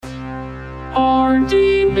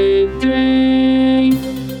Hardee Midday.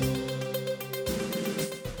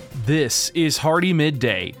 This is Hardee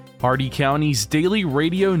Midday, Hardee County's daily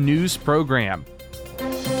radio news program.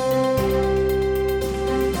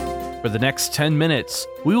 For the next 10 minutes,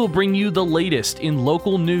 we will bring you the latest in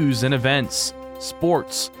local news and events,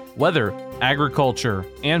 sports, weather, agriculture,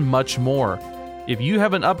 and much more. If you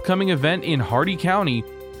have an upcoming event in Hardee County,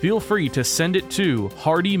 feel free to send it to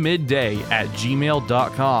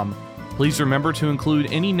hardeemidday@gmail.com. Please remember to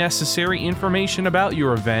include any necessary information about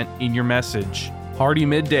your event in your message. Hardee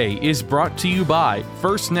Midday is brought to you by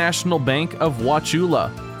First National Bank of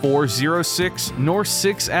Wauchula, 406 North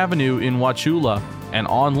 6th Avenue in Wauchula, and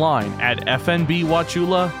online at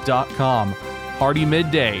fnbwauchula.com. Hardee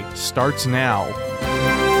Midday starts now.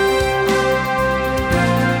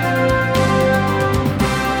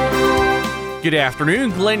 Good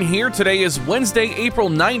afternoon, Glenn here. Today is Wednesday, April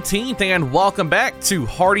 19th, and welcome back to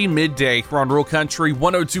Hardee Midday here on Rural Country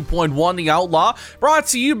 102.1 The Outlaw, brought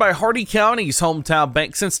to you by Hardee County's hometown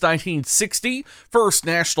bank since 1960, First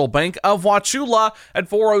National Bank of Wauchula at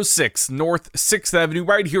 406 North 6th Avenue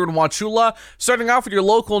right here in Wauchula. Starting off with your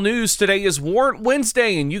local news, today is Warrant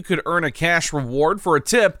Wednesday, and you could earn a cash reward for a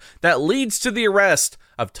tip that leads to the arrest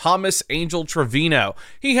of Thomas Angel Trevino.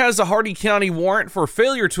 He has a Hardee County warrant for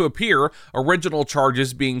failure to appear, original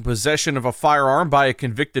charges being possession of a firearm by a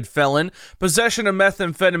convicted felon, possession of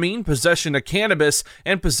methamphetamine, possession of cannabis,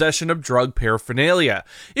 and possession of drug paraphernalia.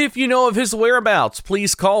 If you know of his whereabouts,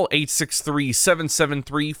 please call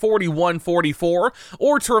 863-773-4144,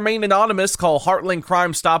 or to remain anonymous, call Heartland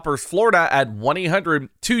Crime Stoppers Florida at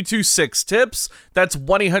 1-800-226-TIPS. That's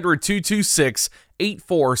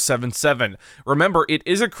 1-800-226-8477. Remember, it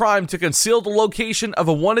is a crime to conceal the location of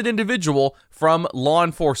a wanted individual from law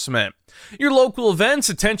enforcement. Your local events,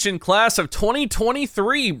 attention class of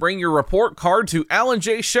 2023, bring your report card to Allen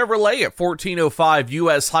J. Chevrolet at 1405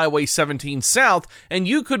 US Highway 17 South, and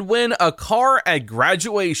you could win a car at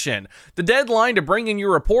graduation. The deadline to bring in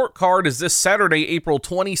your report card is this Saturday, April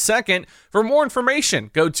 22nd. For more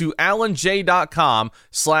information, go to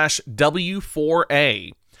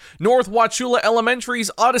allenj.com/W4A. North Wauchula Elementary's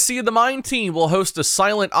Odyssey of the Mind team will host a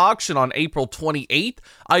silent auction on April 28th.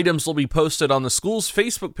 Items will be posted on the school's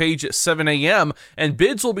Facebook page at 7 a.m., and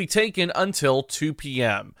bids will be taken until 2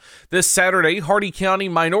 p.m. This Saturday, Hardee County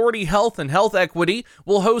Minority Health and Health Equity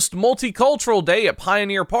will host Multicultural Day at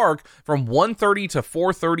Pioneer Park from 1:30 to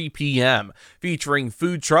 4:30 p.m., featuring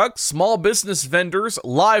food trucks, small business vendors,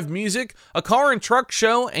 live music, a car and truck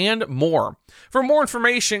show, and more. For more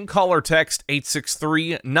information, call or text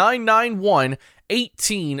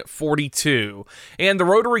 863-991-1842. And the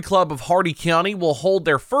Rotary Club of Hardee County will hold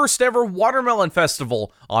their first ever Watermelon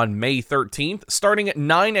Festival on May 13th, starting at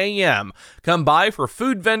 9 a.m. Come by for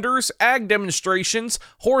food vendors, ag demonstrations,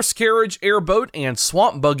 horse carriage, airboat, and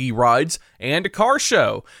swamp buggy rides, and a car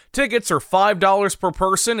show. Tickets are $5 per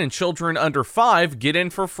person, and children under 5 get in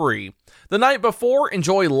for free. The night before,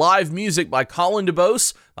 enjoy live music by Colin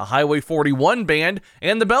DeBose, the Highway 41 Band,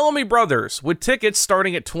 and the Bellamy Brothers, with tickets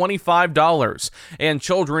starting at $25. And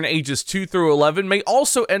children ages 2 through 11 may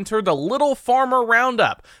also enter the Little Farmer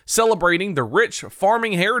Roundup, celebrating the rich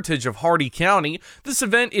farming heritage of Hardee County. This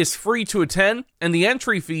event is free to attend, and the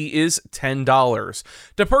entry fee is $10.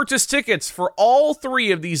 To purchase tickets for all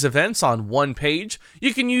three of these events on one page,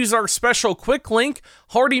 you can use our special quick link,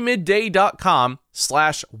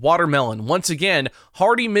 hardeemidday.com/watermelon. Once again,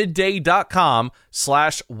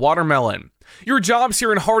 hardeemidday.com/watermelon. Your jobs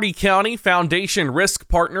here in Hardee County: Foundation Risk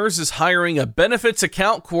Partners is hiring a benefits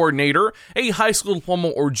account coordinator. A high school diploma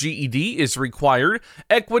or GED is required.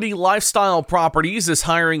 Equity Lifestyle Properties is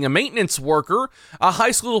hiring a maintenance worker. A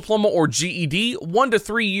high school diploma or GED, 1 to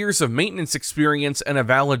 3 years of maintenance experience, and a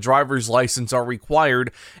valid driver's license are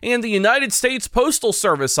required. And the United States Postal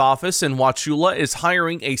Service office in Wauchula is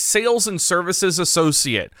hiring a sales and services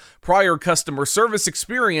associate. Prior customer service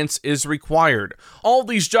experience is required. All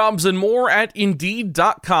these jobs and more at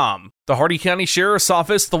Indeed.com. The Hardee County Sheriff's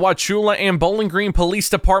Office, the Wauchula and Bowling Green Police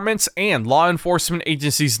Departments, and law enforcement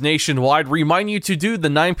agencies nationwide remind you to do the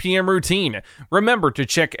 9 p.m. routine. Remember to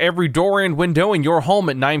check every door and window in your home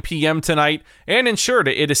at 9 p.m. tonight, and ensure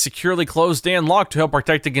that it is securely closed and locked to help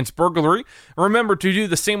protect against burglary. Remember to do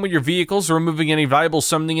the same with your vehicles, removing any valuables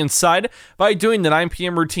from the inside. By doing the 9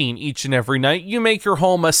 p.m. routine each and every night, you make your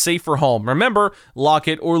home a safer home. Remember, lock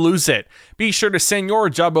it or lose it. Be sure to send your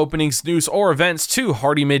job openings, news, or events to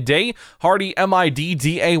Hardee Midday, Hardee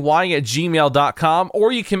MIDDAY at gmail.com,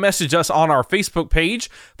 or you can message us on our Facebook page.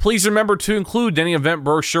 Please remember to include any event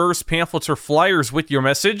brochures, pamphlets, or flyers with your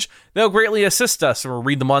message. They'll greatly assist us, and we'll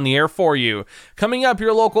read them on the air for you. Coming up,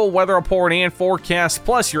 your local weather report and forecast,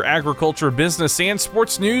 plus your agriculture, business, and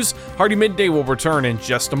sports news. Hardee Midday will return in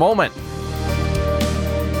just a moment.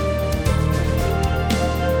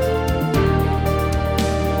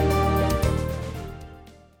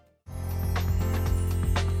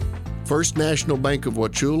 First National Bank of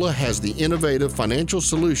Wauchula has the innovative financial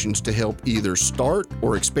solutions to help either start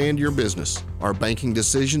or expand your business. Our banking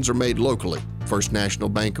decisions are made locally. First National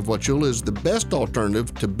Bank of Wauchula is the best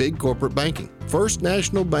alternative to big corporate banking. First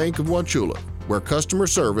National Bank of Wauchula, where customer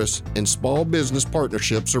service and small business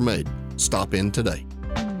partnerships are made. Stop in today.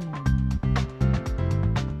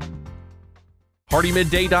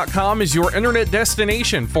 HardeeMidday.com is your internet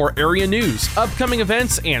destination for area news, upcoming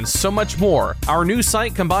events, and so much more. Our news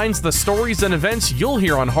site combines the stories and events you'll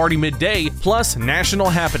hear on Hardee Midday, plus national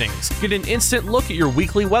happenings. Get an instant look at your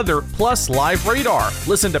weekly weather, plus live radar.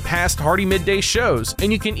 Listen to past Hardee Midday shows,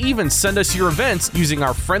 and you can even send us your events using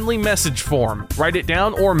our friendly message form. Write it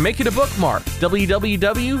down or make it a bookmark.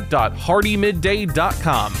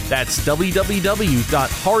 www.HardeeMidday.com. That's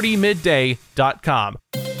www.HardeeMidday.com.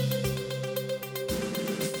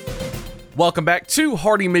 Welcome back to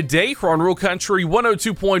Hardee Midday here on Rural Country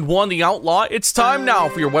 102.1 The Outlaw. It's time now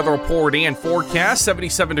for your weather report and forecast.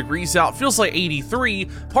 77 degrees out, feels like 83.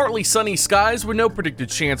 Partly sunny skies with no predicted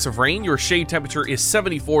chance of rain. Your shade temperature is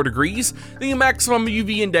 74 degrees. The maximum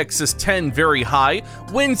UV index is 10, very high.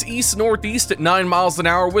 Winds east-northeast at 9 miles an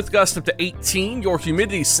hour with gusts up to 18. Your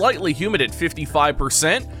humidity slightly humid at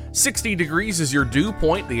 55%. 60 degrees is your dew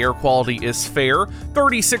point. The air quality is fair.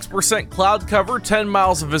 36% cloud cover, 10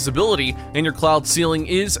 miles of visibility, and your cloud ceiling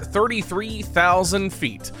is 33,000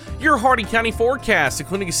 feet. Your Hardee County forecast,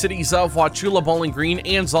 including cities of Wauchula, Bowling Green,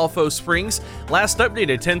 and Zolfo Springs. Last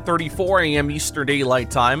updated 10:34 a.m. Eastern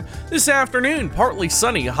Daylight Time. This afternoon, partly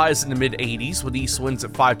sunny, highs in the mid-80s with east winds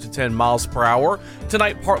at 5 to 10 miles per hour.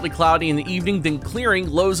 Tonight, partly cloudy in the evening, then clearing,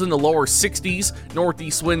 lows in the lower 60s.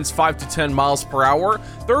 Northeast winds 5 to 10 miles per hour.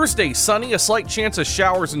 Thursday, sunny, a slight chance of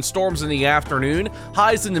showers and storms in the afternoon.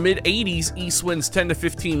 Highs in the mid-80s, east winds 10 to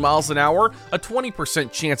 15 miles an hour, a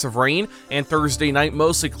 20% chance of rain. And Thursday night,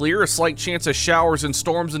 mostly clear, a slight chance of showers and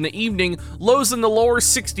storms in the evening. Lows in the lower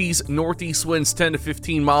 60s, northeast winds 10 to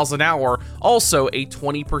 15 miles an hour, also a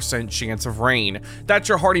 20% chance of rain. That's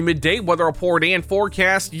your Hardee Midday weather report and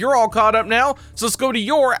forecast. You're all caught up now, so let's go to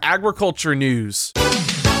your agriculture news.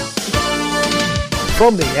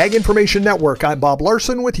 From the Ag Information Network, I'm Bob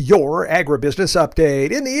Larson with your Agribusiness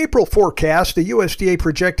Update. In the April forecast, the USDA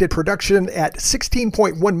projected production at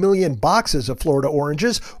 16.1 million boxes of Florida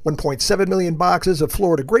oranges, 1.7 million boxes of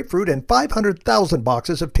Florida grapefruit, and 500,000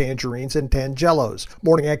 boxes of tangerines and tangelos.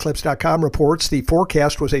 MorningAgClips.com reports the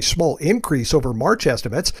forecast was a small increase over March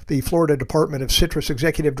estimates. The Florida Department of Citrus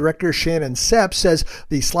Executive Director Shannon Sepp says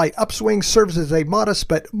the slight upswing serves as a modest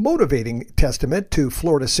but motivating testament to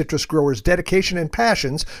Florida citrus growers' dedication and passion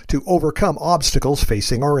to overcome obstacles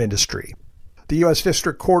facing our industry. The U.S.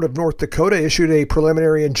 District Court of North Dakota issued a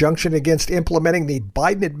preliminary injunction against implementing the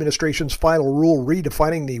Biden administration's final rule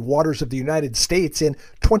redefining the waters of the United States in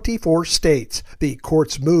 24 states. The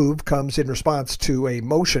court's move comes in response to a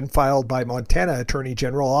motion filed by Montana Attorney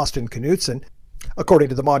General Austin Knudsen. According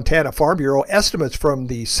to the Montana Farm Bureau, estimates from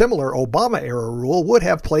the similar Obama-era rule would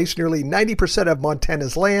have placed nearly 90% of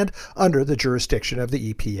Montana's land under the jurisdiction of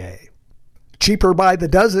the EPA. Cheaper by the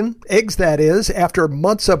dozen, eggs that is. After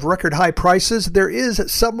months of record high prices, there is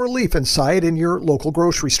some relief in sight in your local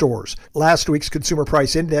grocery stores. Last week's Consumer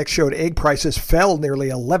Price Index showed egg prices fell nearly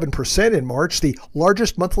 11% in March, the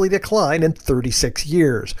largest monthly decline in 36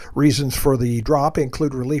 years. Reasons for the drop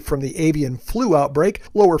include relief from the avian flu outbreak,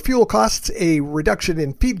 lower fuel costs, a reduction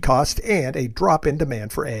in feed costs, and a drop in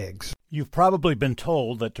demand for eggs. You've probably been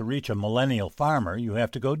told that to reach a millennial farmer, you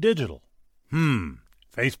have to go digital.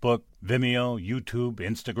 Facebook, Vimeo, YouTube,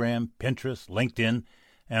 Instagram, Pinterest, LinkedIn,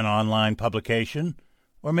 an online publication,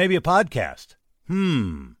 or maybe a podcast.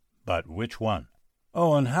 But which one?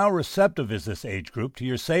 Oh, and how receptive is this age group to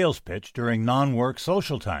your sales pitch during non-work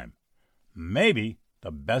social time? Maybe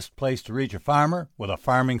the best place to reach a farmer with a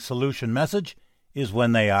farming solution message is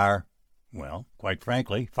when they are, well, quite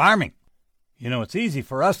frankly, farming. You know, it's easy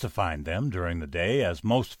for us to find them during the day as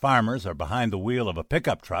most farmers are behind the wheel of a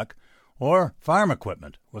pickup truck or farm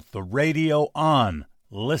equipment with the radio on,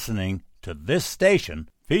 listening to this station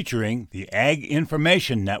featuring the Ag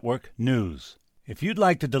Information Network news. If you'd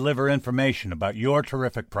like to deliver information about your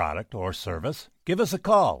terrific product or service, give us a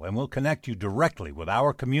call and we'll connect you directly with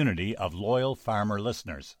our community of loyal farmer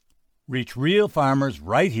listeners. Reach real farmers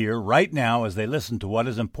right here, right now, as they listen to what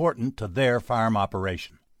is important to their farm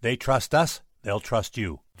operation. They trust us, they'll trust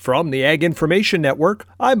you. From the Ag Information Network,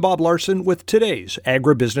 I'm Bob Larson with today's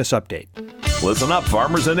Agribusiness Update. Listen up,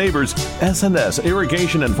 farmers and neighbors. S&S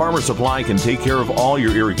Irrigation and Farmer Supply can take care of all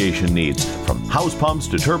your irrigation needs, from house pumps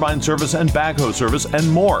to turbine service and backhoe service and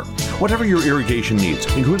more. Whatever your irrigation needs,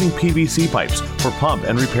 including PVC pipes for pump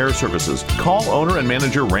and repair services, call owner and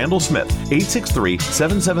manager Randall Smith,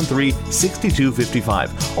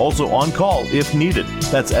 863-773-6255. Also on call if needed.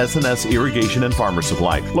 That's S&S Irrigation and Farmer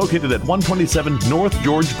Supply, located at 127 North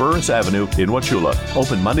George Burris Avenue in Wauchula.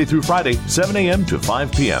 Open Monday through Friday, 7 a.m. to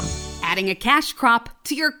 5 p.m. Adding a cash crop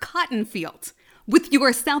to your cotton field. With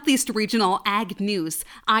your Southeast Regional Ag News,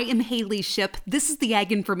 I am Haley Shipp. This is the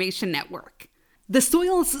Ag Information Network. The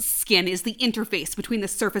soil's skin is the interface between the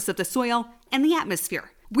surface of the soil and the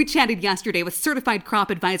atmosphere. We chatted yesterday with certified crop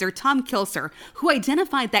advisor Tom Kilser, who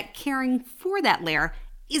identified that caring for that layer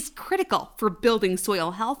is critical for building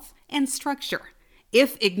soil health and structure.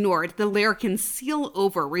 If ignored, the layer can seal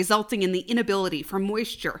over, resulting in the inability for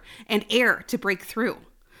moisture and air to break through.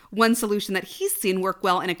 One solution that he's seen work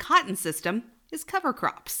well in a cotton system is cover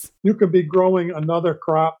crops. You could be growing another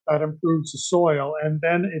crop that improves the soil, and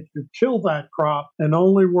then if you kill that crop and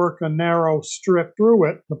only work a narrow strip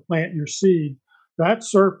through it to plant your seed, that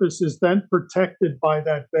surface is then protected by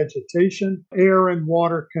that vegetation. Air and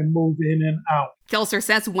water can move in and out. Kilser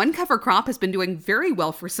says one cover crop has been doing very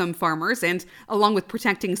well for some farmers and, along with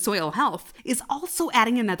protecting soil health, is also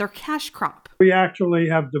adding another cash crop. We actually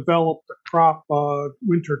have developed a crop,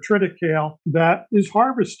 winter triticale, that is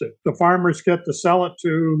harvested. The farmers get to sell it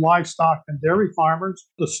to livestock and dairy farmers.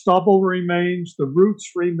 The stubble remains, the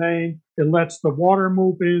roots remain. It lets the water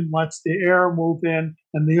move in, lets the air move in,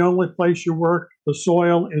 and the only place you work the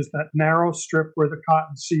soil is that narrow strip where the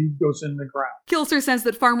cotton seed goes in the ground. Kilser says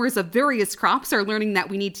that farmers of various crops are learning that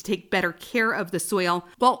we need to take better care of the soil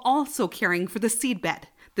while also caring for the seedbed.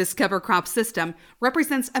 This cover crop system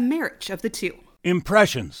represents a marriage of the two.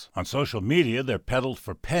 Impressions. On social media, they're peddled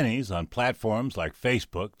for pennies on platforms like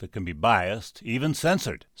Facebook that can be biased, even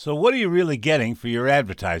censored. So what are you really getting for your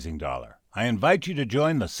advertising dollar? I invite you to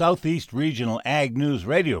join the Southeast Regional Ag News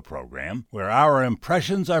radio program, where our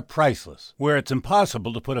impressions are priceless, where it's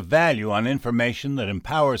impossible to put a value on information that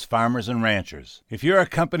empowers farmers and ranchers. If you're a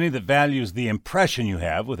company that values the impression you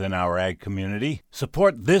have within our ag community,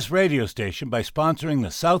 support this radio station by sponsoring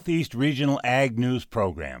the Southeast Regional Ag News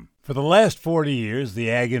program. For the last 40 years,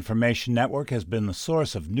 the Ag Information Network has been the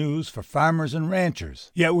source of news for farmers and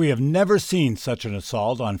ranchers. Yet we have never seen such an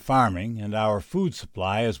assault on farming and our food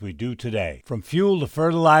supply as we do today. From fuel to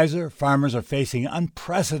fertilizer, farmers are facing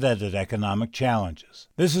unprecedented economic challenges.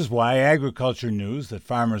 This is why agriculture news that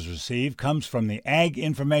farmers receive comes from the Ag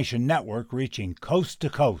Information Network, reaching coast to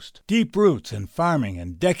coast. Deep roots in farming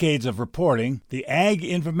and decades of reporting, the Ag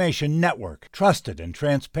Information Network, trusted and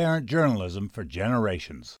transparent journalism for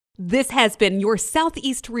generations. This has been your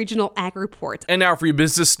Southeast Regional Ag Report. And now for your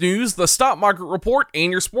business news, the stock market report,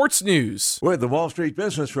 and your sports news. With the Wall Street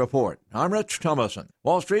Business Report, I'm Rich Thomason.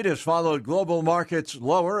 Wall Street has followed global markets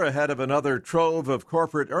lower ahead of another trove of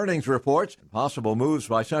corporate earnings reports and possible moves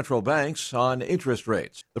by central banks on interest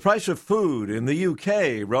rates. The price of food in the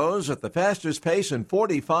UK rose at the fastest pace in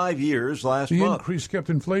 45 years last month. The increase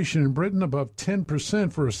kept inflation in Britain above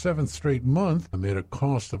 10% for a seventh straight month amid a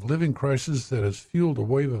cost of living crisis that has fueled a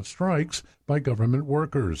wave of strikes by government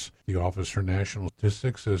workers. The Office for National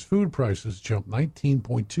Statistics says food prices jumped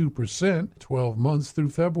 19.2% 12 months through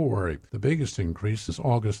February. The biggest increase is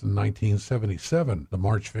August in 1977. The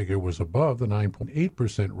March figure was above the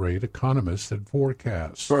 9.8% rate economists had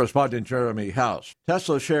forecast. Correspondent Jeremy House.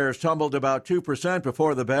 Tesla shares tumbled about 2%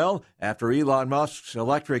 before the bell after Elon Musk's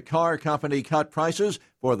electric car company cut prices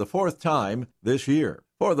for the fourth time this year.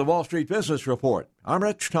 For the Wall Street Business Report, I'm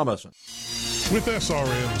Rich Thomason. With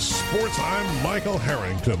SRN Sports, I'm Michael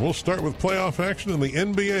Harrington. We'll start with playoff action in the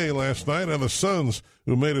NBA last night on the Suns,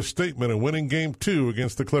 who made a statement in winning Game 2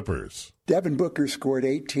 against the Clippers. Devin Booker scored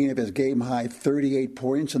 18 of his game-high 38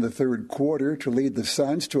 points in the third quarter to lead the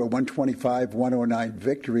Suns to a 125-109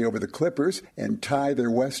 victory over the Clippers and tie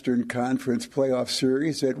their Western Conference playoff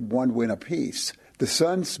series at one win apiece. The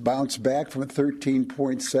Suns bounced back from a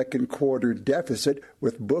 13-point second quarter deficit,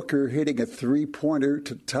 with Booker hitting a three-pointer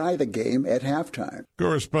to tie the game at halftime.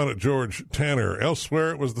 Correspondent George Tanner.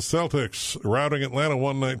 Elsewhere, it was the Celtics routing Atlanta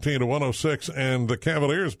 119-106, and the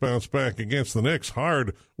Cavaliers bounced back against the Knicks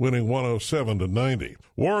hard, winning 107-90.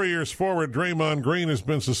 Warriors forward Draymond Green has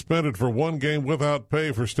been suspended for one game without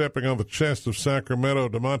pay for stepping on the chest of Sacramento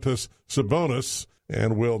Domantas Sabonis,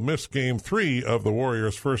 and will miss Game 3 of the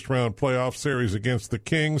Warriors' first-round playoff series against the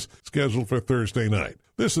Kings, scheduled for Thursday night.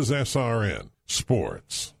 This is SRN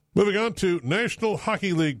Sports. Moving on to National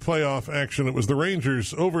Hockey League playoff action. It was the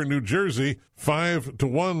Rangers over New Jersey,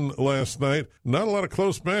 5-1 last night. Not a lot of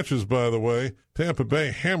close matches, by the way. Tampa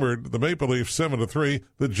Bay hammered the Maple Leafs 7-3.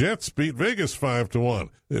 The Jets beat Vegas 5-1.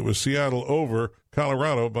 It was Seattle over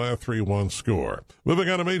Colorado by a 3-1 score. Moving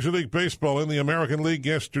on to Major League Baseball. In the American League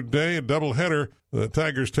yesterday, a doubleheader. The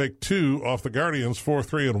Tigers take 2 off the Guardians,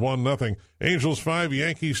 4-3 and 1-0. Angels 5,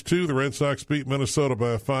 Yankees 2. The Red Sox beat Minnesota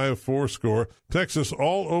by a 5-4 score. Texas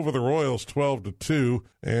all over the Royals, 12-2.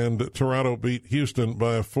 And Toronto beat Houston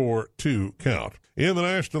by a 4-2 count. In the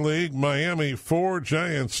National League, Miami 4,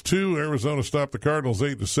 Giants 2. Arizona stopped the Cardinals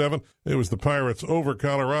 8-7. It was the Pirates over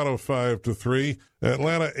Colorado 5-3.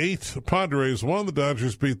 Atlanta 8, Padres 1. The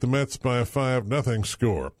Dodgers beat the Mets by a 5-0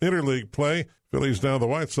 score. Interleague play, Phillies down the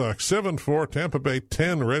White Sox 7-4. Tampa Bay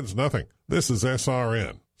 10, Reds nothing. This is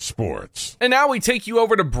SRN Sports. And now we take you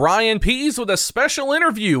over to Brian Pease with a special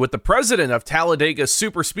interview with the president of Talladega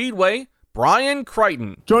Superspeedway, Brian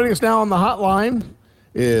Crichton. Joining us now on the hotline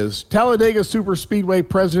is Talladega Superspeedway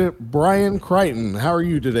President Brian Crichton. How are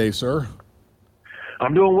you today, sir?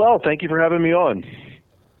 I'm doing well. Thank you for having me on.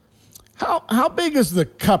 How big is the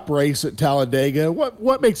Cup race at Talladega?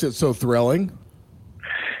 What makes it so thrilling?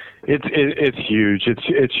 It's huge.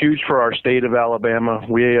 It's huge for our state of Alabama.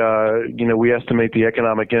 We estimate the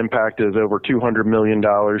economic impact is over $200 million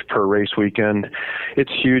per race weekend.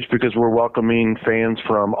 It's huge because we're welcoming fans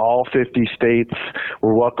from all 50 states.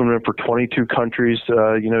 We're welcoming them for 22 countries,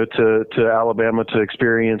 to Alabama to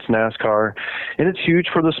experience NASCAR, and it's huge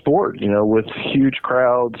for the sport. With huge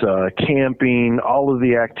crowds, camping, all of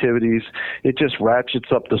the activities, it just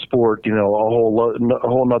ratchets up the sport. A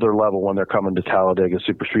whole nother level when they're coming to Talladega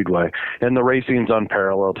Superspeedway. And the racing's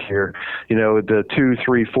unparalleled here. The 2,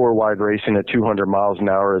 3, 4 wide racing at 200 miles an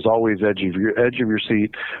hour is always edge of your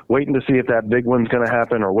seat, waiting to see if that big one's going to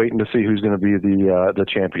happen or waiting to see who's going to be the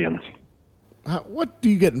champion. What do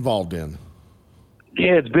you get involved in?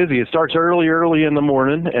 Yeah, it's busy. It starts early in the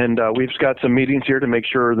morning, and we've got some meetings here to make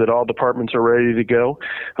sure that all departments are ready to go.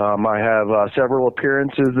 I have several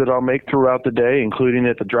appearances that I'll make throughout the day, including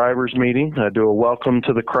at the drivers' meeting. I do a welcome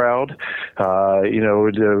to the crowd,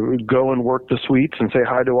 to go and work the suites and say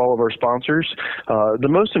hi to all of our sponsors. The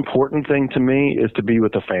most important thing to me is to be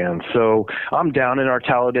with the fans. So I'm down in our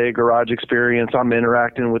Talladega garage experience. I'm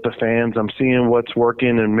interacting with the fans. I'm seeing what's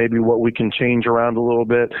working and maybe what we can change around a little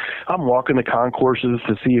bit. I'm walking the concourse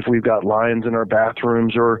to see if we've got lines in our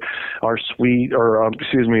bathrooms or our suite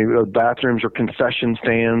bathrooms or concession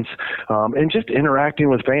stands, and just interacting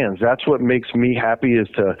with fans. That's what makes me happy, is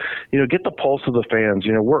to, get the pulse of the fans.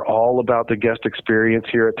 We're all about the guest experience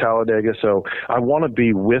here at Talladega, so I want to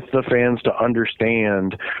be with the fans to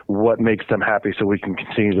understand what makes them happy so we can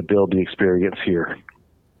continue to build the experience here.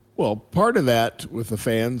 Well, part of that with the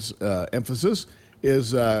fans' emphasis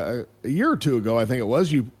is a year or two ago, I think it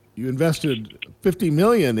was, you invested $50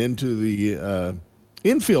 million into the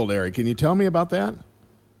infield area. Can you tell me about that?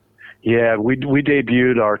 Yeah, we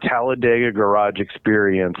debuted our Talladega Garage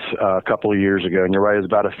Experience a couple of years ago, and you're right, it's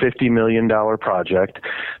about a $50 million project.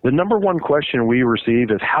 The number one question we receive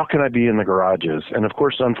is, how can I be in the garages? And of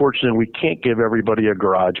course, unfortunately, we can't give everybody a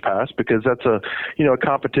garage pass because that's a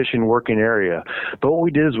competition working area. But what we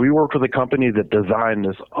did is we worked with a company that designed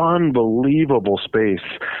this unbelievable space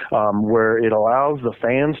where it allows the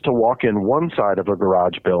fans to walk in one side of a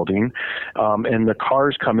garage building, and the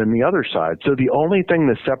cars come in the other side. So the only thing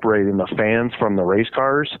that's separating the fans from the race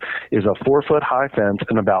cars is a 4-foot high fence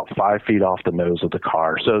and about 5 feet off the nose of the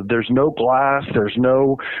car. So there's no glass, there's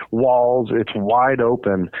no walls, it's wide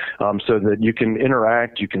open, so that you can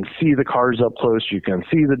interact, you can see the cars up close, you can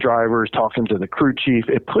see the drivers talking to the crew chief.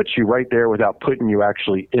 It puts you right there without putting you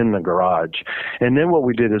actually in the garage. And then what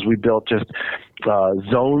we did is we built just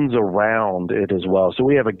zones around it as well. So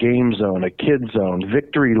we have a game zone, a kid zone.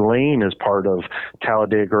 Victory Lane is part of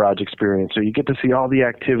Talladega Garage Experience. So you get to see all the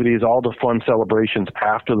activities, all the fun celebrations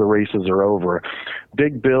after the races are over.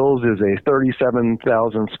 Big Bill's is a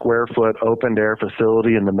 37,000 square foot open air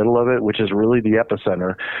facility in the middle of it, which is really the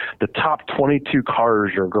epicenter. The top 22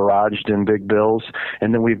 cars are garaged in Big Bill's,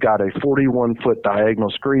 and then we've got a 41-foot diagonal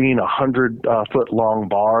screen, a 100-foot long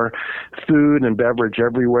bar, food and beverage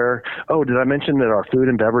everywhere. Oh, did I mention that our food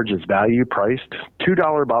and beverage is value priced?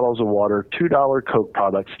 $2 bottles of water, $2 Coke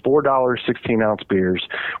products, $4 16-ounce beers.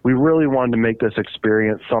 We really wanted to make this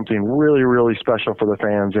experience something really, really special for the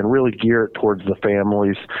fans and really gear it towards the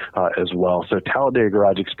families as well. So Talladega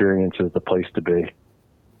Garage Experience is the place to be.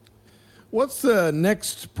 What's the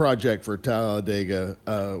next project for Talladega?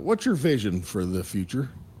 What's your vision for the future?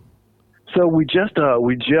 So we just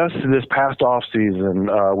this past off season,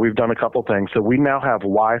 we've done a couple things. So we now have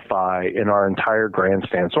Wi-Fi in our entire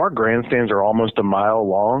grandstand. So our grandstands are almost a mile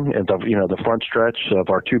long, and the front stretch of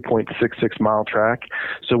our 2.66 mile track.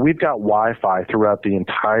 So we've got Wi-Fi throughout the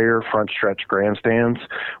entire front stretch grandstands.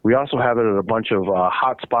 We also have it at a bunch of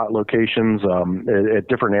hotspot locations at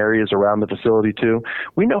different areas around the facility too.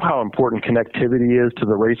 We know how important connectivity is to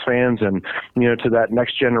the race fans and to that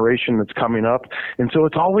next generation that's coming up. And so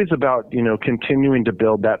it's always about continuing to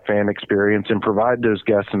build that fan experience and provide those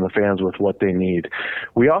guests and the fans with what they need.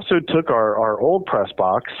 We also took our old press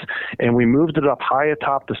box and we moved it up high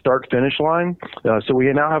atop the start-finish line. So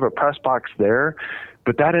we now have a press box there.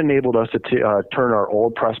 But that enabled us to turn our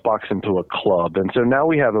old press box into a club. And so now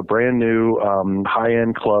we have a brand new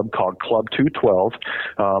high-end club called Club 212,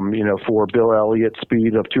 for Bill Elliott's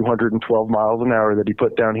speed of 212 miles an hour that he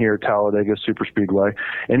put down here at Talladega Superspeedway.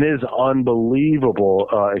 And it is unbelievable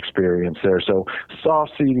experience there. So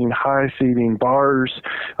soft seating, high seating, bars.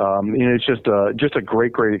 It's just a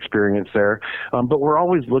great, great experience there. But we're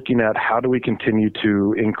always looking at how do we continue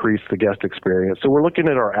to increase the guest experience. So we're looking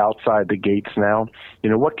at our outside the gates now.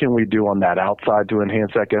 What can we do on that outside to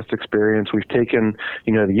enhance that guest experience? We've taken,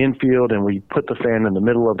 the infield and we put the fan in the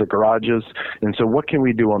middle of the garages. And so what can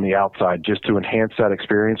we do on the outside just to enhance that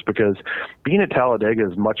experience? Because being at Talladega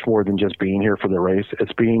is much more than just being here for the race.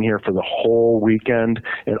 It's being here for the whole weekend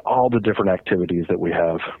and all the different activities that we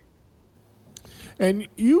have. And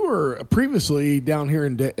you were previously down here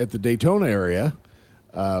at the Daytona area,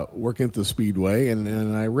 working at the Speedway.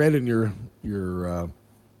 And I read in your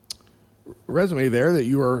resume there that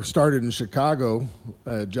you were started in Chicago,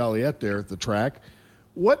 Joliet there at the track.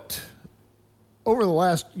 You've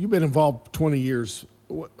been involved 20 years.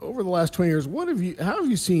 Over the last 20 years, how have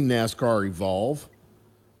you seen NASCAR evolve?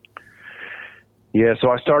 Yeah, so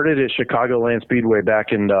I started at Chicagoland Speedway back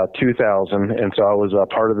in 2000, and so I was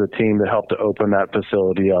part of the team that helped to open that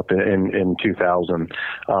facility up in 2000.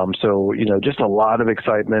 So, just a lot of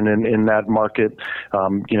excitement in that market,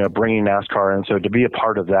 bringing NASCAR in. So to be a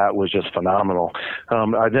part of that was just phenomenal.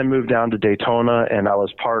 I then moved down to Daytona, and I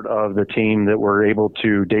was part of the team that were able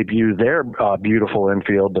to debut their beautiful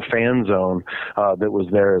infield, the fan zone that was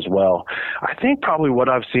there as well. I think probably what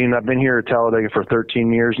I've seen, I've been here at Talladega for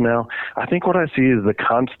 13 years now, I think what I see is the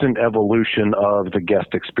constant evolution of the guest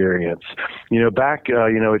experience. Back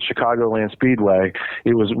at Chicagoland Speedway,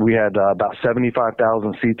 we had about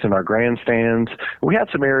 75,000 seats in our grandstands. We had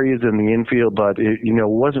some areas in the infield, but it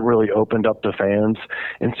wasn't really opened up to fans.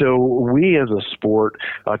 And so we as a sport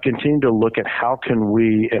continue to look at how can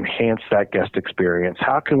we enhance that guest experience?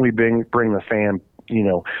 How can we bring the fan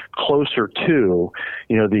closer to,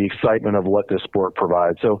 the excitement of what this sport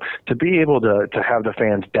provides. So to be able to have the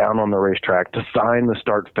fans down on the racetrack, to sign the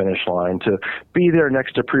start-finish line, to be there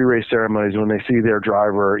next to pre-race ceremonies when they see their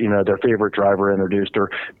driver, their favorite driver introduced, or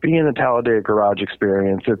be in the Talladega Garage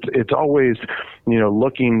Experience, it's always,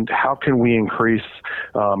 looking how can we increase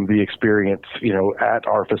the experience, at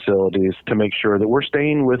our facilities to make sure that we're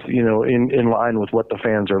staying with, in line with what the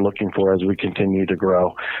fans are looking for as we continue to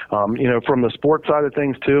grow. From the sports side of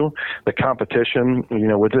things too, the competition,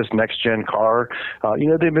 with this next gen car,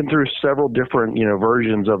 they've been through several different,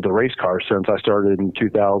 versions of the race car since I started in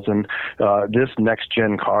 2000. This next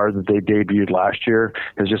gen car that they debuted last year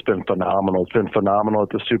has just been phenomenal. It's been phenomenal at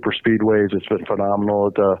the super speedways. It's been phenomenal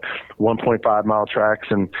at the 1.5 mile tracks.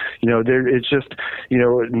 And, it's just,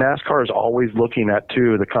 NASCAR is always looking at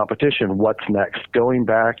too, the competition, what's next, going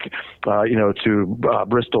back, to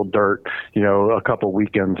Bristol Dirt, a couple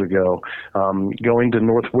weekends ago, going to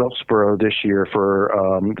North Wilkesboro this year for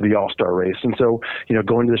the All-Star race. And so,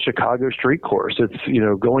 going to the Chicago Street Course, it's,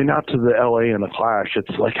 going out to the LA in the Clash.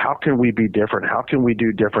 It's like, how can we be different? How can we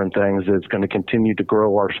do different things that's going to continue to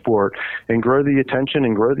grow our sport and grow the attention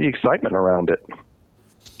and grow the excitement around it?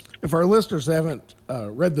 If our listeners haven't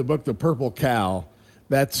read the book, The Purple Cow,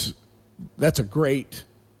 that's a great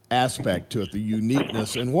aspect to it, the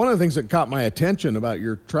uniqueness. And one of the things that caught my attention about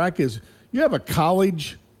your track is you have a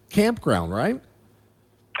college campground, right?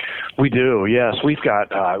 We do, yes. We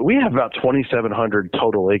have about 2,700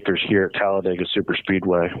 total acres here at Talladega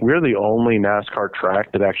Superspeedway. We're the only NASCAR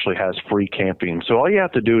track that actually has free camping. So all you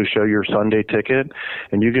have to do is show your Sunday ticket,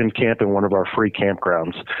 and you can camp in one of our free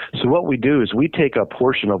campgrounds. So what we do is we take a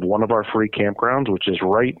portion of one of our free campgrounds, which is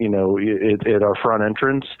right, at our front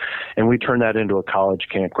entrance, and we turn that into a college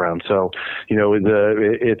campground. So,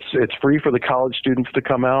 it's free for the college students to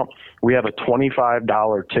come out. We have a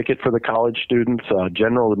 $25 ticket for the college students,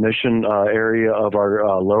 general admission area of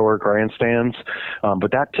our lower grandstands. But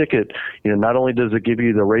that ticket, not only does it give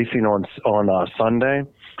you the racing on Sunday,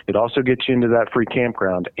 it also gets you into that free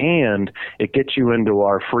campground, and it gets you into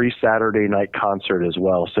our free Saturday night concert as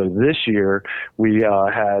well. So this year we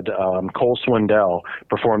had Cole Swindell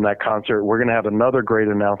perform that concert. We're going to have another great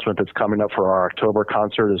announcement that's coming up for our October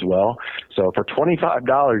concert as well. So for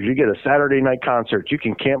 $25, you get a Saturday night concert. You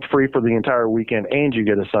can camp free for the entire weekend, and you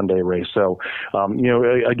get a Sunday race. So,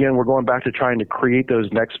 again, we're going back to trying to create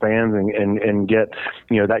those next fans and get,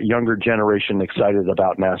 that younger generation excited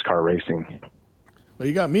about NASCAR racing. Well,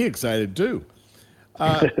 you got me excited too.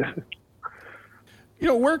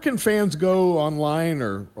 Where can fans go online,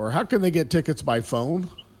 or how can they get tickets by phone?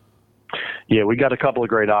 Yeah, we got a couple of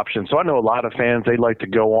great options. So I know a lot of fans, they like to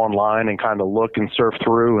go online and kind of look and surf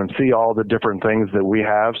through and see all the different things that we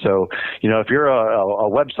have. So, if you're a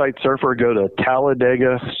website surfer, go to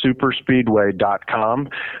TalladagaSuperspeedway.com.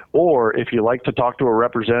 Or if you like to talk to a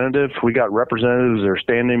representative, we got representatives that are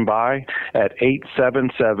standing by at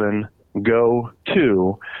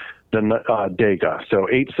 877-GO-TO Dega. So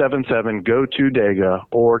 877-GO-TO-DEGA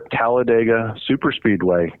or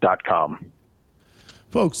TalladagaSuperspeedway.com.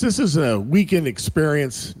 Folks, this is a weekend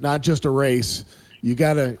experience, not just a race. You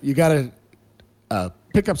gotta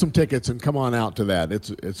pick up some tickets and come on out to that.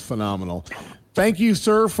 It's phenomenal. Thank you,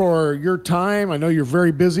 sir, for your time. I know you're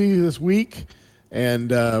very busy this week,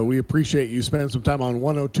 and we appreciate you spending some time on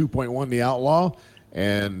 102.1 The Outlaw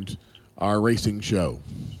and our racing show.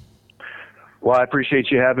 Well, I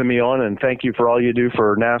appreciate you having me on, and thank you for all you do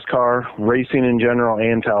for NASCAR, racing in general,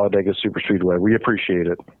 and Talladega Superspeedway. We appreciate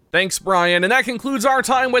it. Thanks, Brian. And that concludes our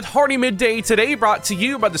time with Hardee Midday today, brought to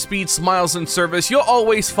you by the speed, smiles, and service you'll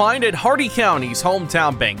always find at Hardee County's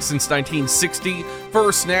hometown bank since 1960,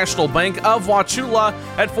 First National Bank of Wauchula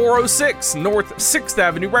at 406 North 6th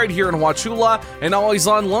Avenue right here in Wauchula, and always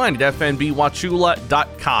online at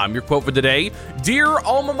fnbwauchula.com. Your quote for today: Dear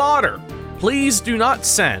Alma Mater, please do not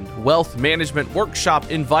send wealth management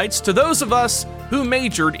workshop invites to those of us who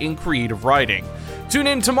majored in creative writing. Tune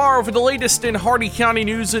in tomorrow for the latest in Hardee County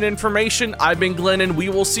news and information. I've been Glenn, and we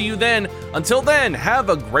will see you then. Until then, have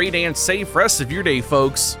a great and safe rest of your day,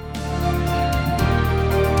 folks.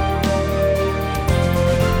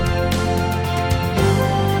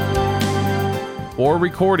 For a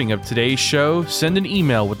recording of today's show, send an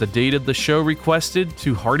email with the date of the show requested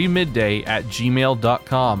to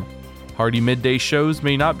hardeemidday@gmail.com. Hardee Midday shows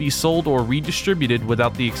may not be sold or redistributed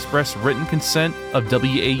without the express written consent of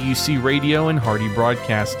WAUC Radio and Hardee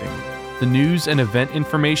Broadcasting. The news and event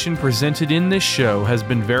information presented in this show has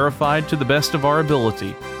been verified to the best of our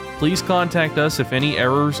ability. Please contact us if any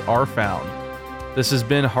errors are found. This has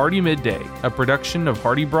been Hardee Midday, a production of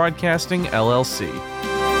Hardee Broadcasting, LLC.